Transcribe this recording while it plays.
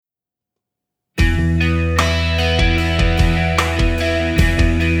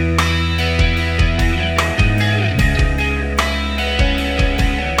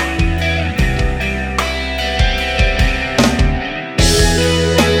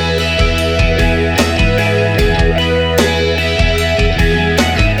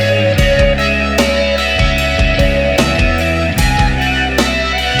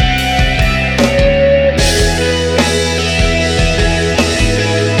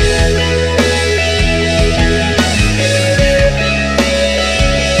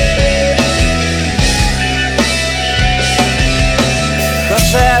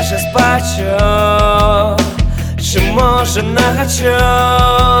бачу, чи може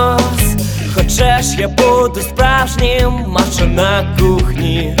начос. Хочеш, я буду справжнім мачо на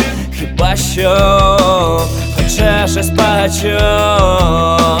кухні. Хіба що хочеш, я спачу,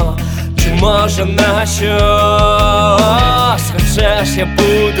 чи може начос. Хочеш, я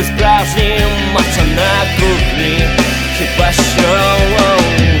буду справжнім мачо на кухні. Хіба що,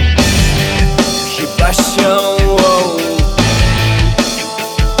 хіба що,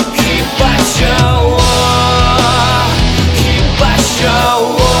 хіба що, хіба що,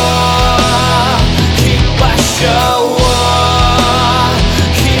 хіба що,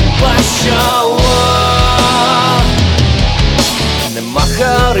 хіба що. Нема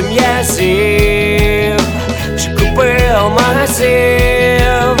гори м'язів, чи купив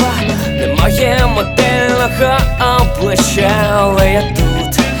магазин. Немає модельного обличчя, але я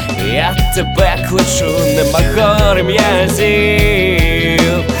тут, я тебе кличу. Нема гори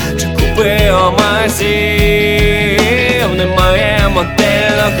м'язів, чи купив магазин. Немає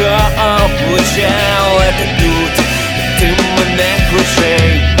модельного обличчя, але ти тут, і ти мене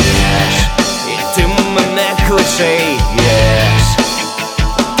кличеш, і ти мене кличеш.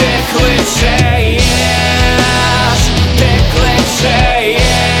 Ти кличеш, ти кличеш.